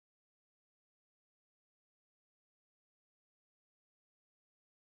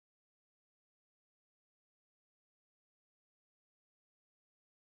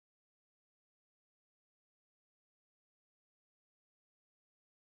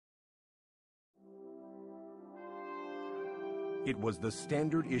It was the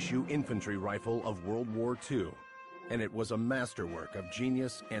standard issue infantry rifle of World War II, and it was a masterwork of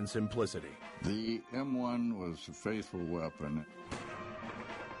genius and simplicity. The M1 was a faithful weapon.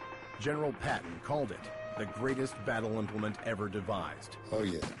 General Patton called it the greatest battle implement ever devised. Oh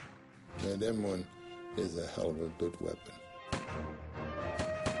yeah, that M1 is a hell of a good weapon.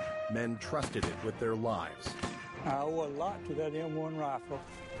 Men trusted it with their lives. I owe a lot to that M1 rifle.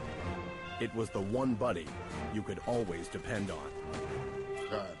 It was the one buddy you could always depend on.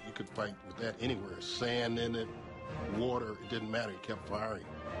 God, you could fight with that anywhere. Sand in it, water, it didn't matter. It kept firing.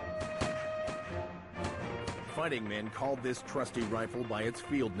 Fighting men called this trusty rifle by its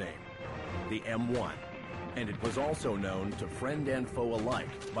field name, the M1, and it was also known to friend and foe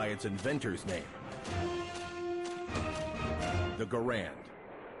alike by its inventor's name, the Garand.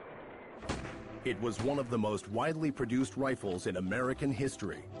 It was one of the most widely produced rifles in American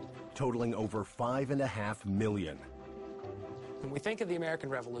history, totaling over 5.5 million. When we think of the American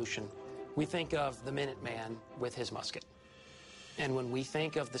Revolution, we think of the Minuteman with his musket. And when we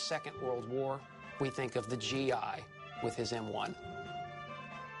think of the Second World War, we think of the GI with his M1.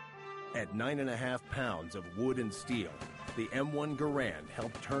 At 9.5 pounds of wood and steel, the M1 Garand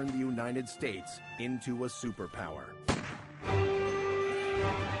helped turn the United States into a superpower.